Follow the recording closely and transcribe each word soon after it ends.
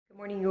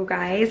Morning, you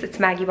guys. It's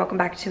Maggie. Welcome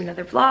back to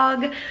another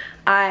vlog.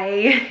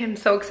 I am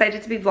so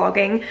excited to be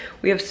vlogging.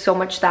 We have so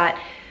much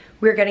that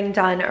we're getting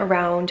done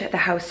around the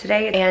house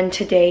today, and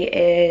today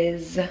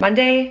is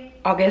Monday,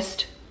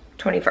 August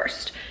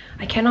 21st.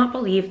 I cannot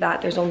believe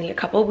that there's only a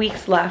couple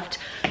weeks left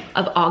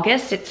of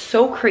August. It's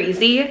so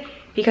crazy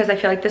because I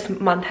feel like this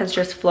month has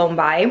just flown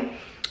by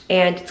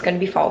and it's gonna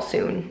be fall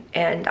soon,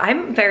 and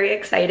I'm very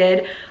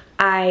excited.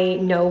 I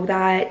know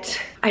that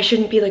I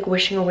shouldn't be like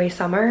wishing away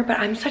summer,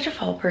 but I'm such a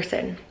fall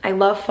person. I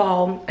love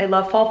fall. I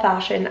love fall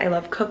fashion. I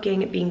love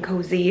cooking, being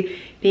cozy,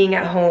 being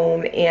at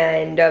home,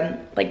 and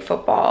like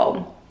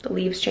football, the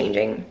leaves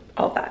changing,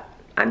 all of that.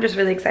 I'm just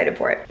really excited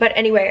for it. But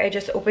anyway, I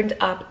just opened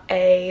up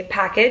a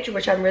package,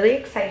 which I'm really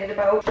excited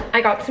about.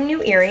 I got some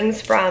new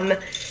earrings from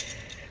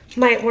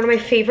one of my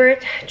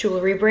favorite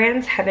jewelry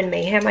brands, Heaven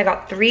Mayhem. I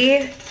got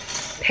 3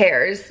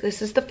 pairs.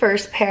 This is the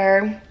first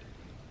pair.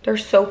 They're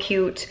so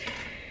cute.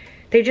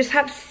 They just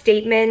have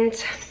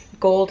statement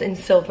gold and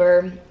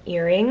silver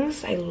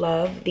earrings. I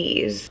love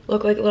these.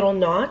 Look like little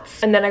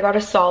knots. And then I got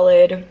a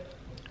solid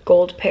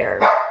gold pair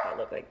that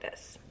look like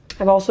this.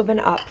 I've also been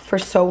up for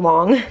so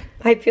long,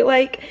 I feel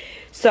like.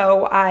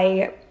 So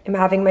I am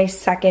having my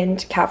second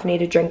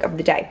caffeinated drink of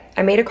the day.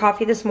 I made a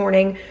coffee this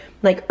morning,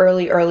 like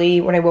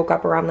early when I woke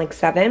up around like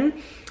 7.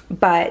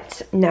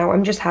 But now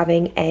I'm just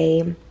having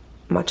a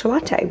matcha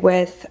latte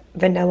with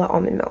vanilla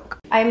almond milk.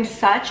 I'm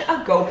such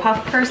a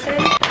GoPuff person.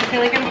 I feel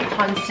like I'm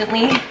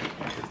constantly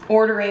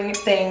ordering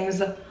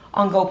things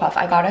on GoPuff.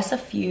 I got us a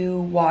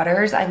few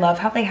waters. I love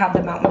how they have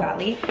the Mountain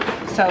Valley.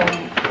 So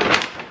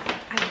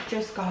I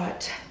just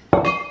got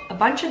a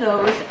bunch of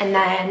those. And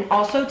then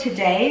also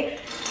today,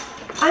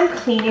 I'm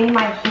cleaning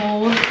my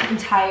whole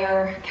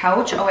entire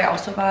couch. Oh, I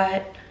also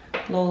got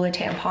Lola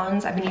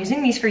tampons. I've been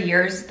using these for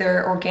years.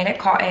 They're organic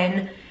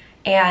cotton,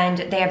 and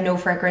they have no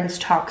fragrance,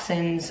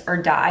 toxins, or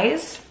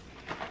dyes.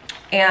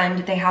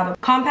 And they have a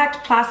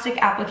compact plastic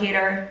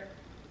applicator,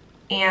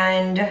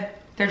 and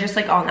they're just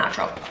like all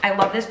natural. I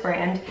love this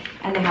brand,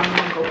 and they have them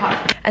on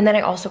GoPuff. And then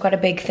I also got a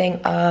big thing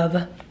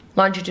of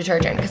laundry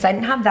detergent because I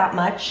didn't have that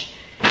much,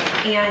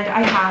 and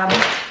I have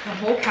the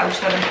whole couch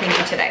that I'm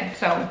cleaning today.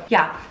 So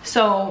yeah,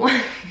 so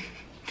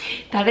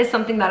that is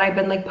something that I've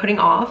been like putting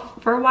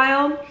off for a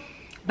while,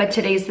 but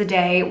today's the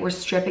day. We're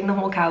stripping the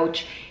whole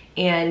couch,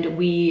 and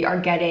we are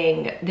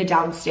getting the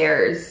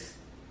downstairs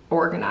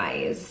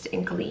organized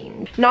and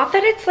cleaned. Not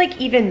that it's like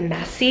even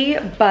messy,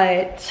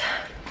 but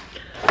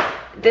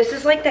this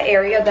is like the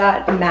area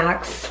that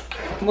Max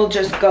will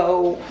just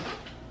go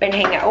and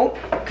hang out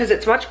because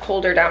it's much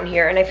colder down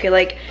here, and I feel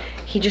like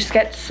he just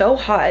gets so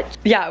hot.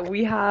 Yeah,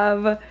 we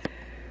have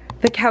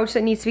the couch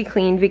that needs to be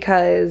cleaned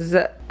because,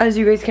 as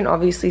you guys can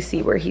obviously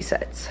see where he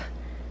sits,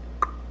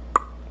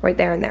 right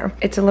there and there,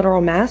 it's a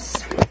literal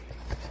mess.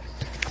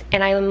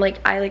 And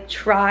I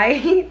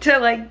try to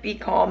like be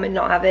calm and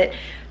not have it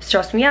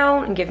stress me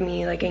out and give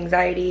me like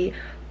anxiety,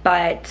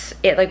 but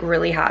it like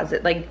really has.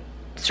 It like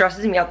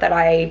stresses me out that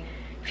I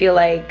feel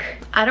like,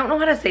 I don't know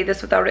how to say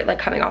this without it like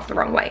coming off the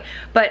wrong way,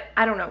 but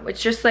I don't know.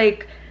 It's just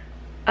like,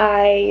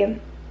 I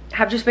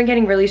have just been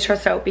getting really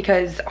stressed out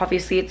because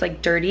obviously it's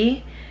like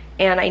dirty,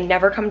 and I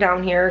never come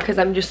down here because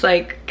I'm just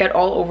like get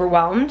all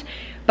overwhelmed.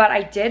 But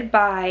I did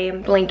buy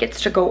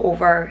blankets to go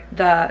over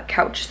the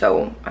couch,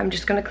 so I'm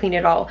just gonna clean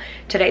it all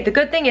today. The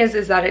good thing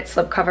is that it's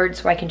slip covered,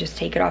 so I can just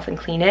take it off and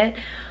clean it.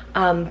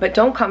 But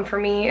don't come for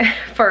me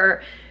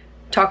for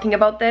talking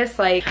about this.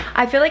 Like,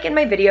 I feel like in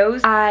my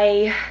videos,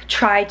 I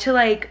try to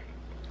like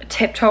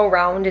tiptoe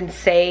around and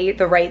say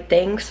the right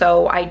thing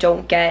so I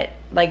don't get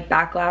like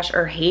backlash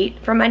or hate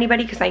from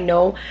anybody, because I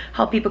know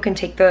how people can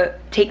take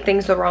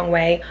things the wrong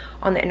way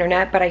on the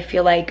internet. But I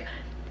feel like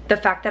the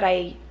fact that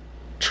I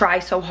try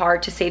so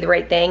hard to say the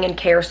right thing and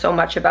care so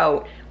much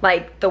about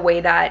like the way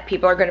that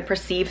people are going to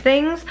perceive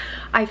things,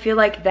 I feel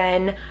like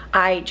then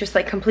I just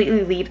like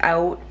completely leave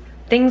out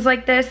things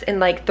like this and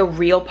like the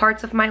real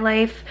parts of my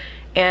life,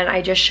 and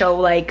I just show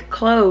like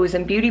clothes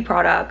and beauty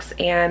products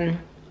and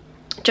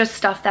just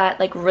stuff that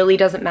like really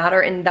doesn't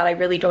matter and that I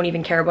really don't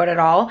even care about at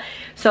all.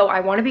 So I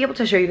want to be able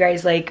to show you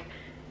guys like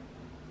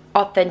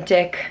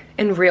authentic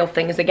and real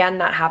things again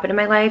that happen in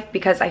my life,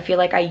 because I feel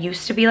like I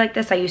used to be like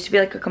this. I used to be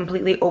like a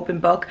completely open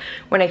book.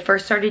 When I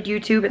first started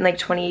YouTube in like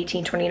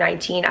 2018,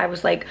 2019, I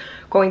was like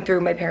going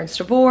through my parents'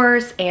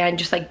 divorce and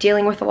just like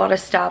dealing with a lot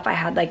of stuff. I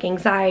had like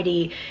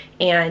anxiety,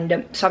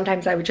 and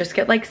sometimes I would just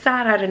get like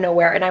sad out of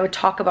nowhere, and I would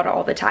talk about it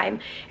all the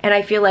time. And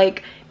I feel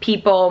like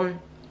people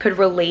could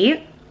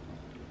relate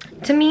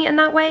to me in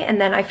that way, and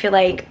then I feel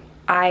like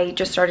I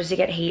just started to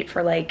get hate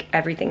for like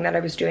everything that I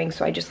was doing,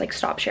 so I just like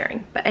stopped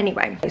sharing. But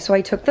anyway, so I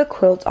took the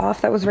quilt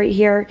off that was right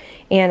here,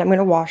 and I'm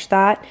gonna wash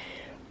that.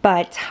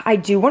 But I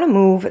do want to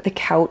move the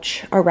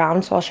couch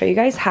around, so I'll show you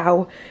guys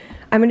how.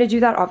 I'm gonna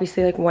do that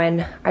obviously like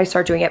when I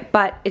start doing it,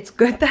 but it's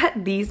good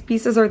that these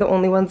pieces are the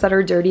only ones that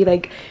are dirty.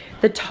 Like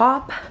the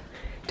top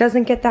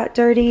doesn't get that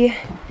dirty,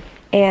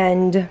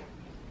 and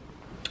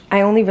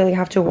I only really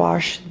have to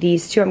wash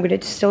these two. I'm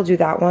gonna still do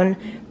that one,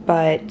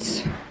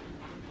 but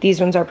these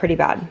ones are pretty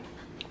bad.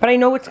 But I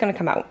know it's gonna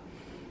come out.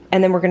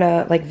 and then we're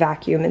gonna like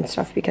vacuum and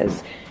stuff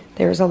because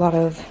there's a lot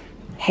of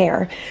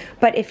hair.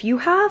 But if you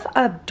have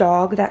a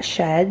dog that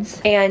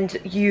sheds and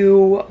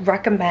you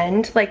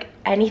recommend, like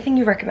anything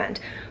you recommend,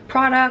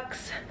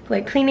 products,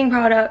 like cleaning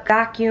product,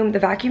 vacuum, the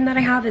vacuum that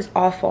I have is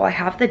awful. I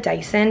have the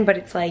Dyson, but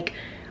it's like,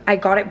 I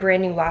got it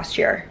brand new last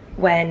year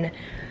when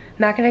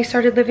Mac and I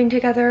started living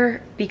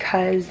together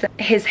because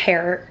his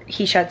hair,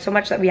 he sheds so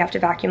much that we have to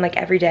vacuum like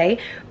every day.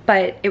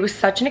 But it was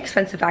such an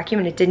expensive vacuum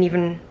and it didn't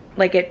even,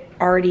 like it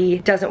already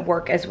doesn't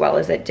work as well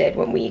as it did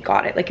when we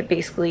got it. Like it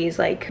basically is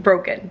like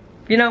broken,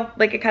 you know?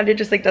 Like it kind of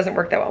just like doesn't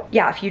work that well.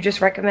 Yeah, if you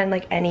just recommend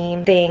like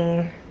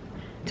anything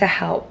to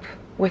help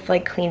with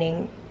like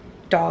cleaning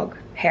dog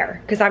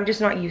hair, because I'm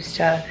just not used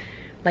to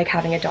like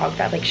having a dog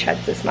that like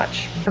sheds this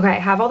much. Okay, I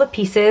have all the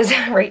pieces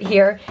right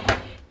here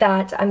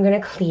that I'm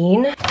gonna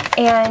clean.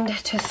 And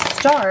to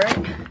start,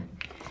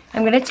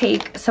 I'm gonna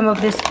take some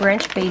of this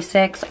Branch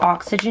Basics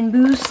Oxygen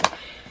Boost.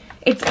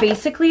 It's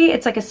basically,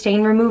 it's like a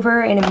stain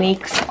remover and it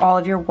makes all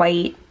of your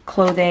white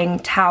clothing,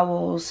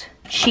 towels,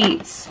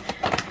 sheets,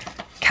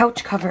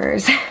 couch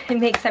covers. It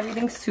makes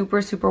everything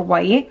super, super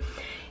white.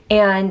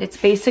 And it's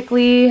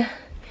basically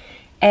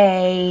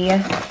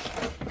a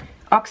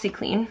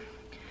OxiClean,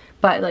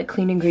 but like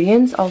clean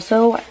ingredients.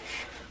 Also,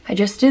 I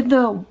just did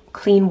the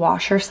clean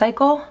washer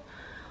cycle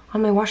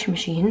on my washing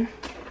machine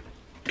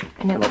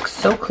and it looks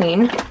so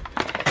clean.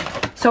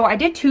 So I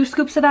did 2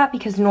 scoops of that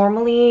because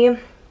normally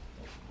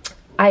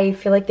I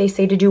feel like they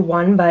say to do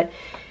 1, but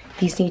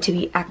these need to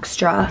be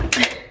extra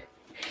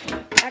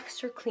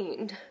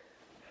cleaned.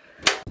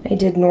 I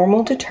did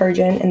normal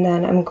detergent and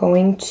then I'm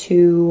going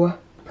to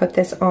put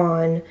this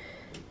on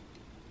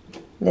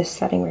this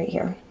setting right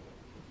here.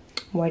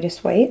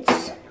 Whitest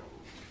whites.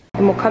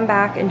 And we'll come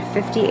back in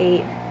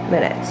 58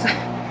 minutes.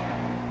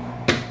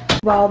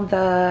 While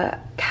the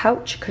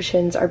couch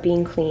cushions are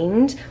being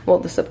cleaned, well,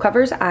 the slip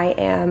covers, I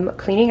am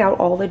cleaning out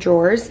all the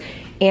drawers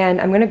and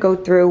I'm gonna go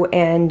through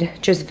and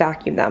just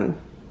vacuum them.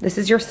 This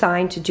is your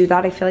sign to do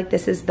that. I feel like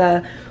this is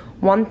the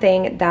one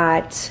thing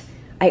that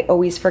I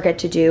always forget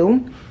to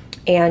do.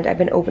 And I've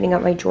been opening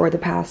up my drawer the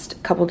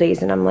past couple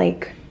days and I'm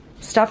like,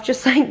 stuff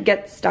just like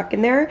gets stuck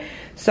in there.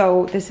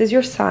 So this is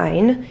your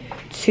sign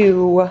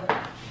to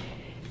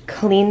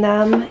clean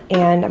them.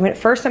 And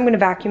first I'm gonna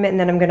vacuum it and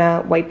then I'm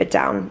gonna wipe it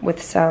down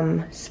with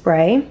some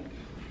spray.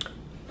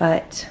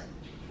 But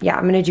yeah,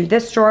 I'm gonna do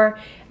this drawer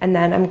and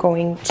then I'm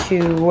going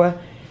to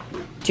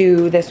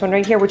do this one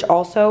right here, which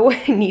also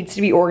needs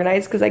to be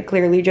organized because I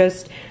clearly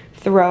just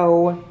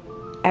throw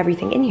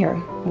everything in here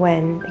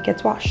when it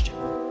gets washed.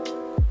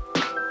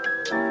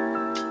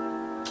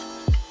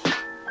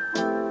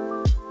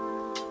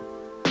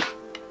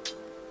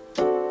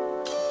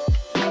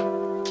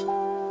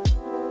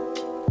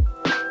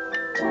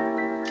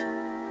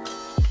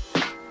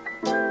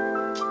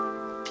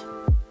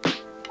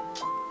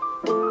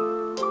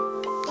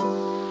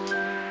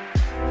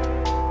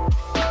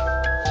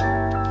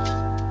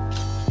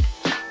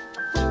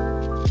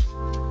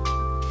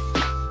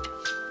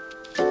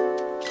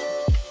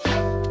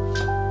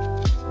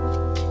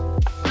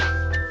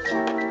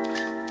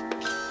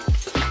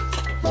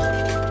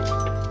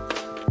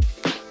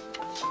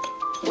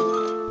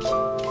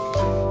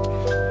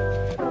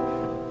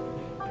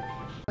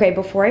 Okay,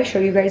 before I show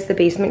you guys the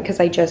basement, because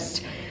I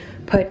just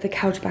put the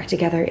couch back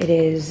together, it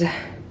is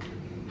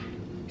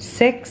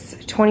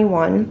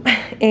 6:21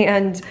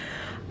 and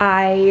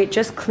I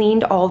just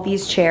cleaned all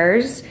these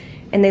chairs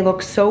and they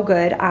look so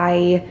good.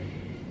 I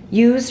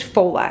used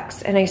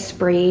Folex and I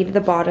sprayed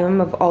the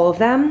bottom of all of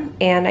them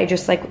and I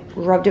just like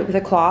rubbed it with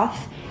a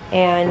cloth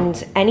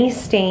and any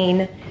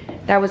stain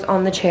that was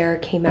on the chair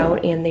came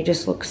out and they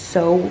just look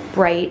so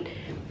bright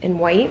and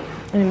white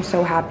and I'm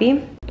so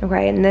happy.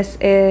 Okay, and this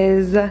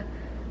is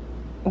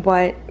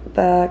what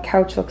the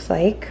couch looks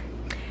like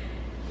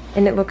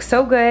and it looks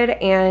so good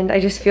and I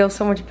just feel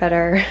so much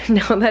better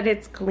now that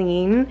it's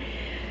clean.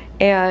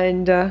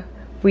 And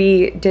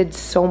we did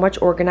so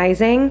much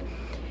organizing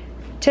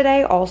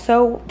today.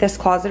 Also, this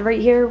closet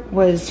right here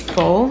was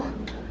full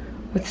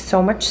with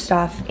so much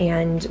stuff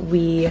and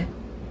we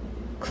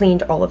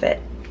cleaned all of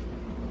it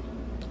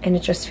and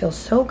it just feels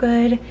so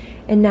good.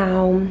 And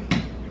now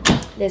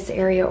this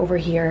area over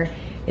here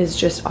is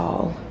just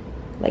all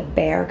like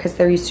bare because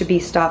there used to be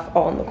stuff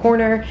all in the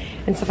corner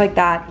and stuff like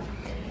that.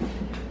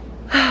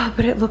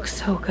 But it looks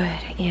so good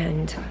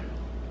and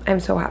I'm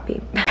so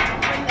happy.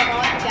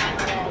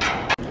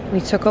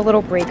 We took a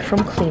little break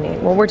from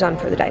cleaning. Well, we're done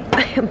for the day,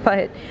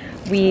 but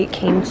we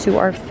came to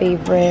our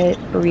favorite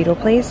burrito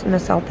place in the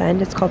South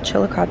End. It's called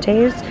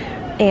Chilicate's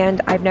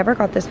and I've never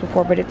got this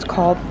before, but it's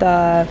called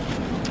the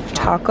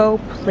Taco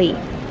Plate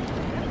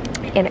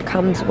and it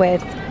comes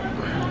with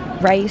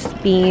rice,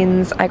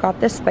 beans. I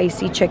got this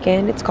spicy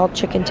chicken. It's called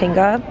chicken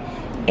tinga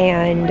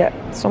and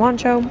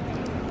cilantro,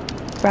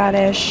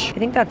 radish. I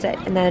think that's it.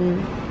 And then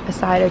a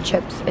side of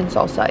chips and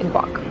salsa and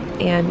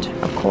guac. And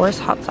of course,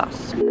 hot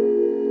sauce.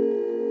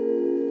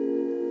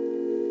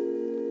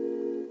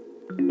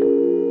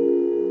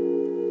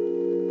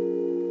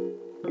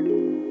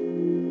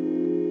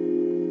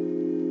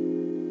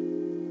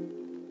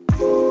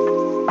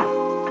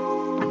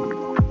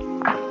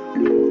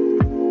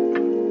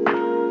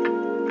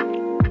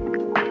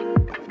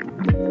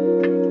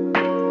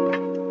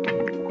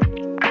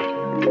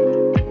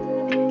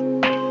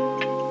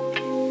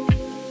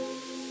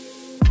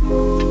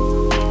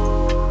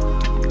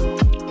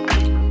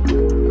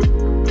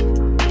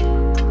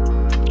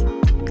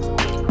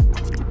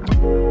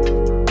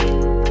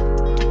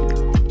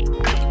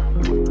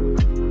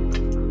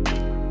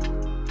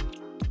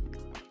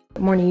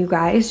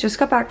 guys. Just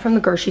got back from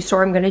the grocery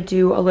store. I'm gonna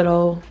do a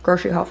little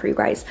grocery haul for you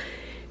guys.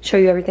 Show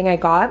you everything I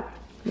got.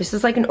 This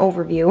is like an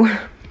overview.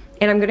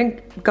 And I'm gonna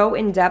go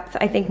in depth,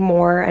 I think,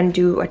 more and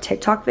do a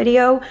TikTok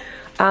video.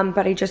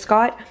 But I just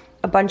got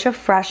a bunch of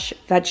fresh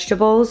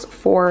vegetables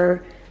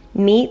for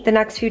meat. The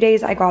next few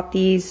days I got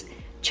these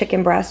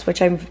chicken breasts,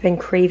 which I've been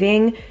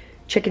craving,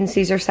 chicken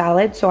Caesar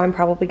salad. So I'm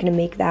probably gonna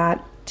make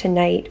that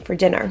tonight for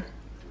dinner.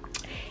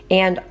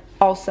 And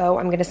also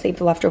I'm gonna save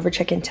the leftover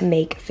chicken to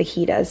make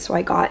fajitas. So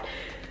I got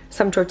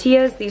some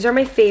tortillas. These are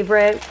my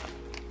favorite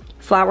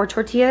flour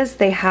tortillas.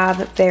 They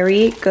have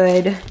very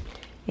good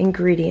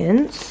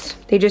ingredients.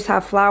 They just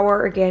have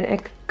flour,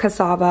 organic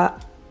cassava,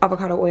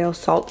 avocado oil,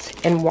 salt,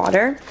 and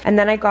water. And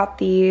then I got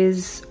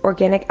these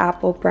organic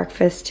apple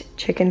breakfast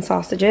chicken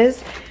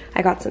sausages.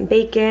 I got some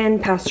bacon,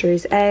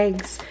 pasture-raised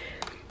eggs,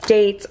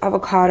 dates,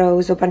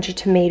 avocados, a bunch of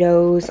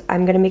tomatoes.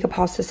 I'm gonna make a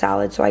pasta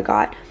salad, so I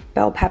got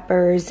bell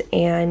peppers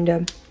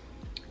and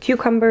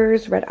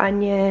cucumbers, red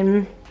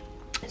onion,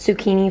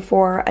 zucchini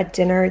for a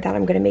dinner that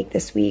I'm gonna make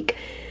this week.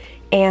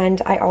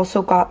 And I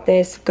also got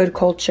this Good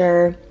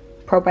Culture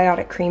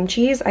probiotic cream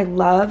cheese. I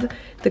love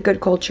the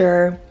Good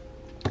Culture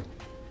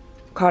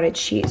cottage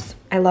cheese.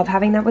 I love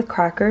having that with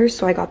crackers,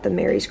 so I got the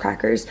Mary's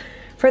crackers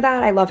for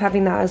that. I love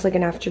having that as like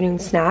an afternoon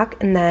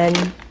snack. And then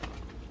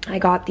I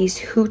got these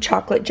Who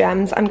chocolate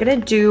gems. I'm gonna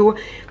do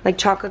like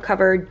chocolate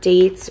covered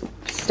dates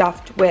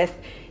stuffed with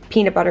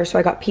peanut butter. So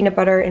I got peanut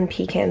butter and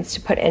pecans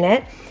to put in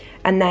it.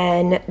 And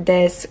then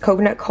this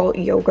coconut cult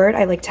yogurt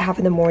I like to have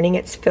in the morning.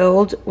 It's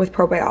filled with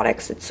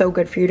probiotics. It's so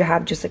good for you to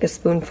have just like a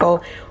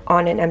spoonful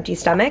on an empty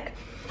stomach.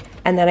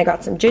 And then I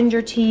got some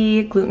ginger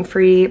tea,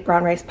 gluten-free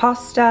brown rice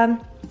pasta.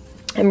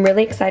 I'm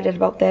really excited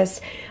about this.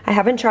 I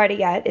haven't tried it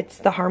yet. It's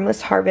the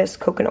Harmless Harvest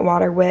coconut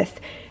water with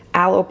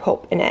aloe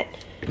pulp in it.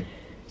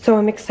 So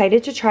I'm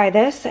excited to try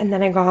this. And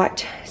then I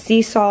got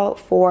sea salt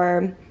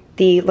for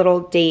the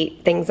little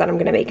date things that I'm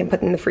gonna make and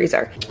put in the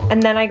freezer.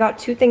 And then I got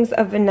 2 things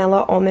of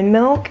vanilla almond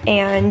milk,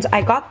 and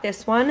I got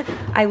this one.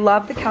 I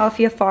love the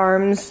Califia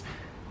Farms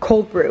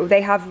cold brew.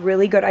 They have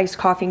really good iced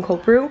coffee and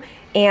cold brew,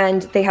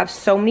 and they have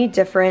so many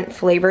different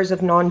flavors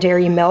of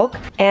non-dairy milk,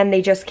 and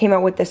they just came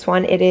out with this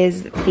one. It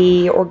is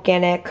the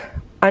organic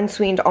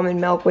unsweetened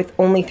almond milk with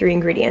only 3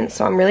 ingredients.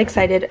 So I'm really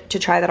excited to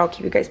try that. I'll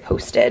keep you guys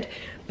posted.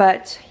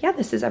 But yeah,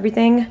 this is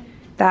everything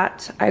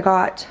that I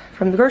got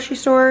from the grocery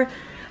store.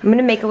 I'm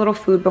gonna make a little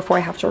food before I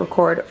have to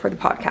record for the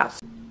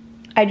podcast.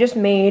 I just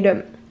made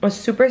a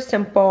super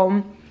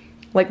simple,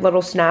 like,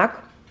 little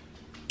snack.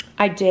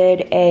 I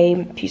did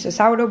a piece of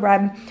sourdough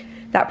bread,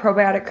 that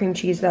probiotic cream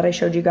cheese that I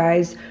showed you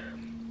guys,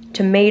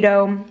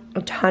 tomato,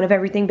 a ton of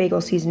everything bagel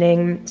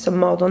seasoning, some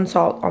Maldon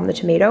salt on the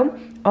tomato,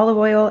 olive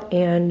oil,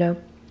 and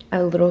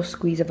a little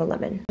squeeze of a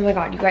lemon. Oh my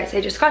god, you guys,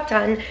 I just got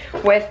done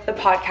with the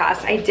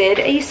podcast. I did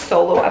a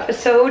solo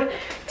episode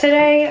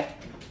today,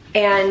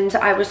 and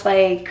I was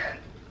like,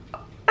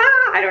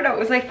 I don't know, it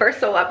was my first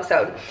solo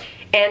episode,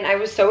 and I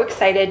was so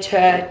excited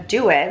to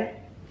do it,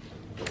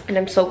 and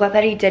I'm so glad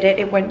that I did it.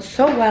 It went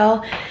so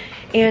well,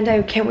 and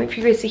I can't wait for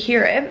you guys to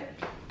hear it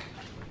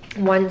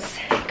once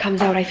it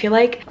comes out. I feel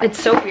like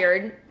it's so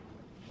weird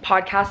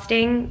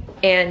podcasting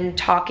and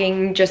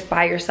talking just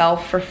by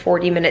yourself for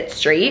 40 minutes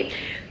straight,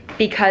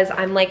 because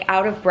I'm like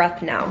out of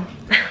breath now.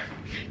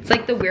 It's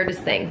like the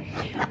weirdest thing.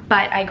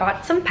 But I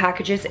got some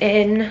packages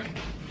in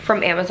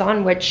from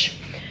Amazon, which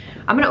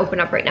I'm gonna open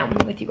up right now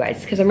with you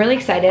guys because I'm really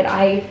excited.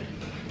 I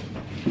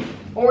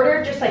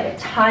ordered just like a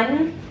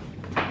ton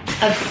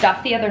of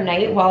stuff the other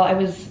night while I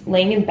was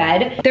laying in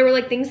bed. There were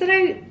like things that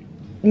I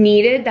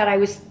needed that I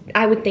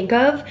would think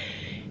of,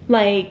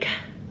 like,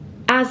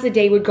 as the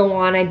day would go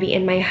on. I'd be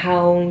in my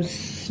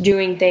house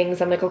doing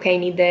things. I'm like, okay, I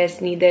need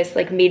this,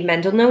 like made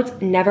mental notes,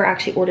 never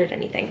actually ordered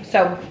anything.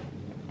 So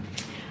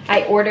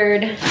I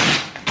ordered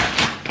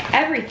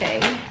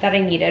everything that I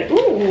needed.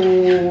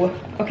 Ooh,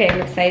 okay,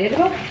 I'm excited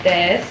about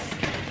this.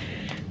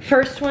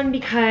 First one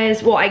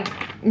because, well, I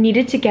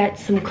needed to get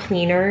some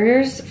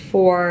cleaners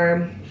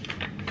for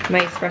my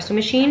espresso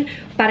machine,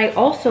 but I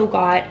also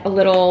got a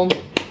little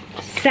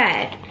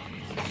set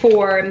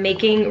for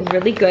making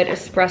really good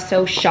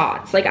espresso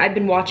shots. Like, I've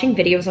been watching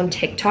videos on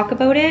TikTok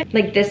about it.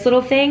 Like this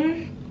little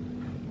thing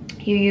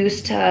you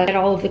use to get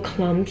all of the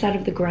clumps out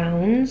of the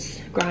grinds,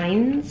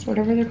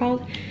 whatever they're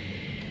called.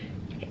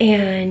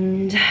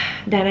 And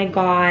then I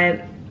got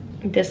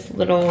this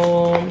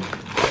little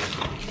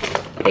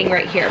thing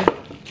right here,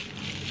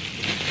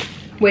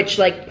 which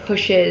like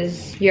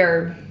pushes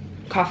your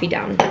coffee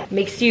down.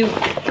 Makes you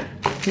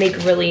make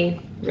really,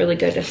 really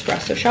good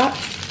espresso shots.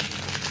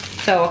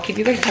 So I'll keep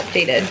you guys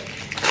updated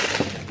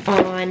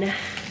on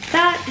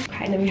that.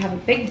 Okay, and then we have a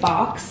big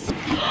box.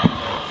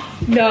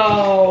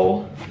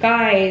 No,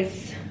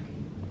 guys.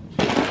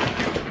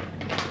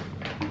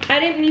 I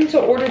didn't mean to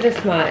order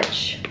this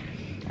much.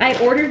 I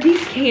ordered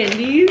these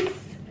candies.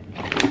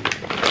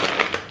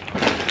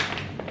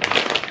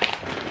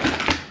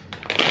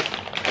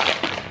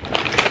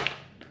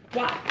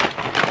 What?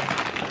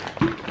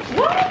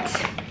 What?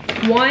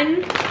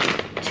 1,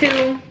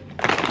 2,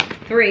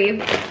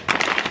 3,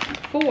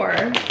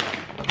 4,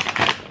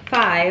 5,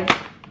 5,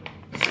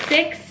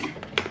 6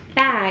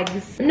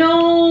 bags.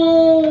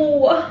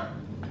 No.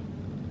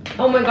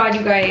 Oh my God,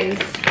 you guys.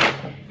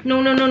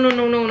 No, no, no, no,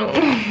 no, no,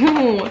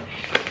 no.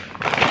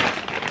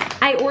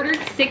 I ordered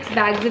 6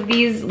 bags of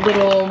these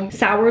little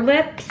sour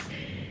lips.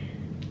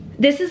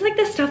 This is like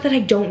the stuff that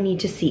I don't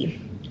need to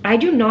see. I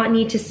do not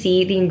need to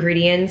see the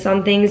ingredients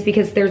on things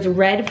because there's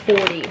red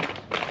 40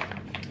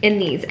 in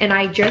these. And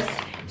I just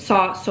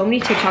saw so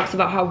many TikToks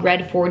about how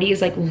red 40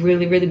 is like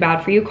really, really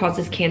bad for you,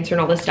 causes cancer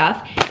and all this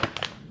stuff.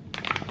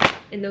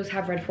 And those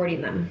have red 40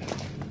 in them.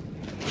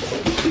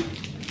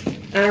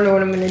 I don't know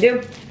what I'm gonna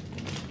do.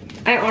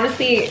 I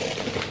honestly,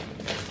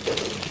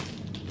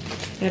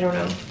 I don't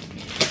know.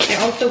 I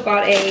also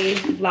got a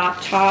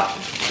laptop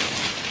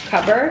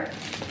cover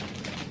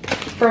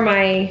for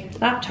my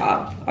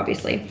laptop,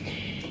 obviously.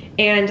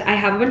 And I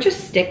have a bunch of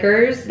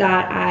stickers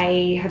that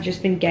I have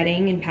just been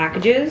getting in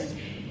packages.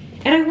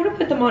 And I want to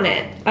put them on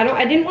it.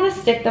 I didn't want to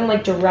stick them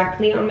like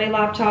directly on my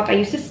laptop. I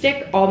used to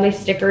stick all my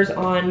stickers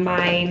on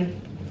my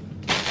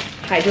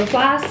Hydro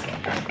Flask,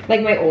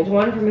 like my old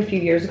one from a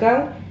few years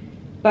ago.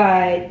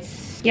 But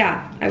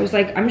yeah, I was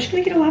like, I'm just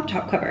gonna get a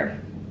laptop cover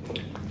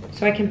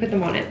so I can put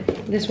them on it.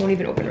 This won't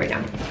even open right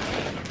now.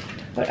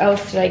 What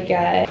else did I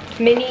get?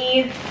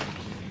 Mini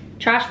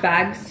trash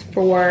bags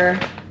for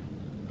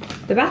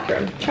the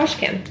bathroom, trash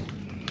can.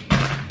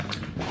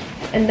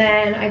 And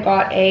then I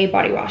got a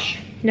body wash.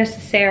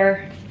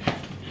 Necessaire,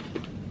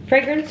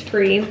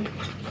 fragrance-free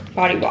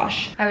body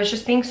wash. I was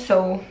just being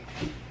so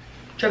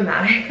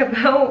dramatic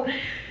about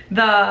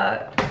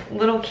the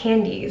little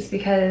candies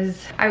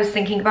because I was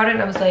thinking about it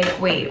and I was like,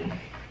 wait,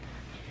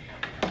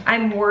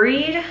 I'm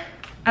worried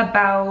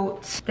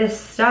about this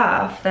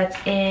stuff that's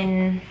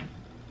in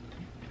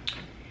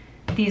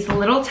these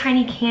little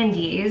tiny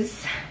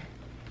candies,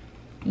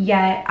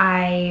 yet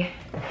I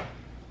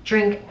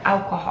drink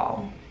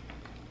alcohol,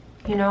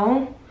 you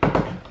know?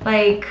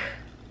 Like,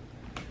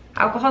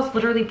 alcohol is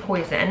literally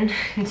poison.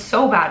 It's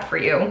so bad for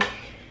you.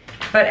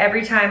 But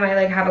every time I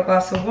like have a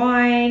glass of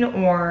wine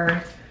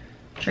or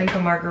drink a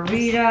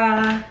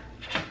margarita,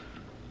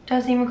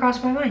 doesn't even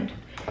cross my mind.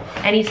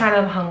 Anytime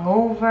I'm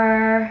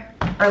hungover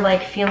or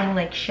like feeling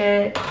like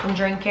shit from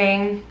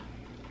drinking,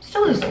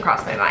 still doesn't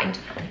cross my mind.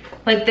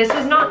 Like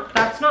that's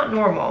not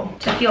normal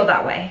to feel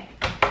that way.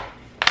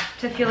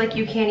 To feel like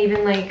you can't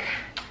even like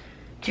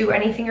do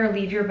anything or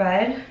leave your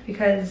bed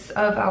because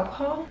of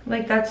alcohol.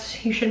 Like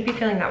you shouldn't be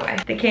feeling that way.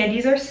 The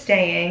candies are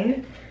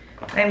staying.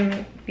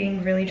 I'm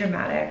being really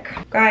dramatic.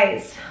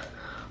 Guys,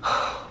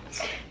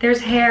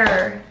 there's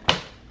hair.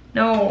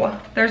 No,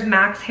 there's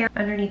Mac's hair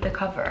underneath the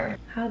cover.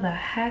 How the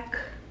heck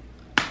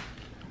do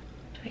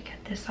I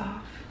get this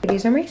off?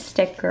 These are my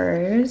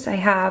stickers. I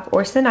have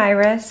Orson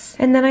Iris,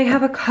 and then I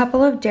have a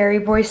couple of Dairy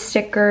Boy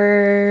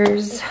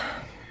stickers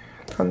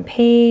from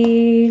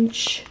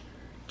Paige,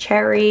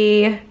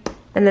 Cherry,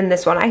 and then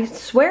this one. I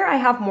swear I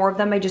have more of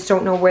them. I just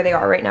don't know where they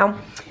are right now.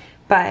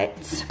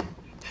 But,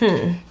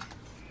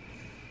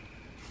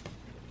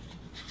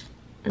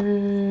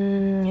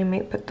 I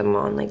might put them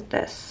on like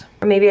this.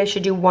 Or maybe I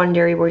should do one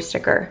Dairy Boy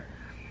sticker.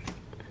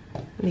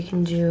 We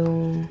can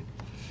do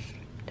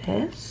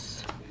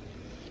this.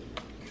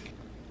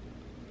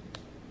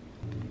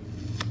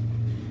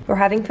 We're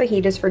having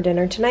fajitas for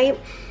dinner tonight.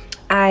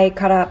 I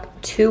cut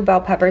up 2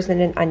 bell peppers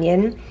and an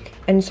onion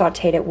and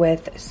sauteed it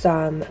with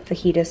some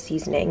fajita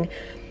seasoning.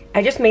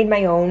 I just made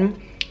my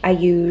own. I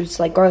use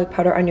like garlic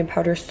powder, onion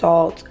powder,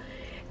 salt,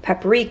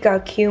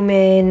 paprika,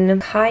 cumin,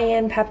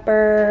 cayenne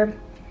pepper,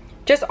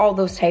 just all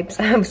those types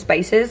of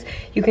spices.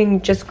 You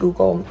can just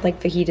Google like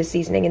fajita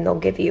seasoning and they'll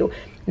give you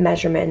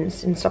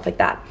measurements and stuff like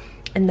that.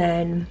 And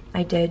then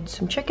I did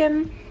some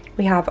chicken.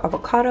 We have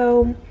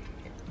avocado,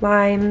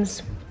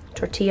 limes,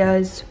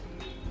 tortillas,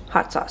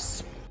 hot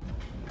sauce.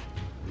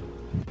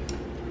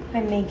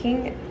 I'm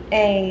making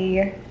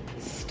a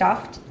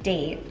stuffed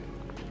date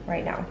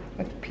right now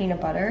with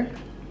peanut butter.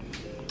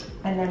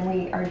 And then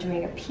we are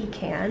doing a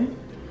pecan.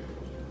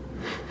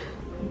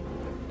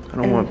 I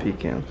don't want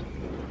pecans.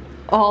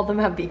 All of them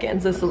have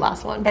pecans. This is the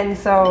last one. And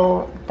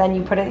so then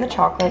you put it in the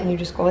chocolate and you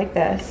just go like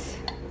this.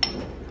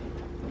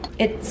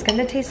 It's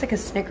gonna taste like a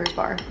Snickers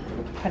bar.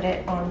 Put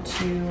it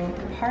onto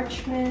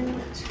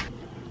parchment.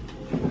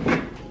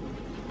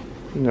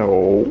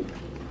 No.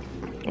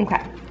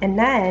 Okay, and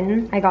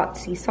then I got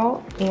sea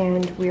salt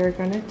and we're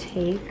gonna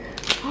take,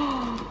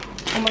 oh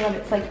my God,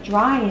 it's like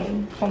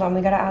drying. Hold on, we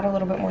gotta add a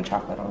little bit more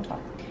chocolate on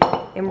top.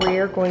 And we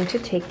are going to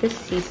take the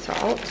sea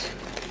salt,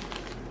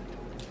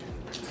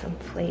 put some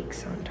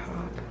flakes on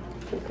top.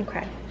 Okay,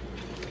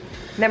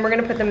 and then we're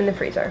gonna put them in the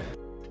freezer.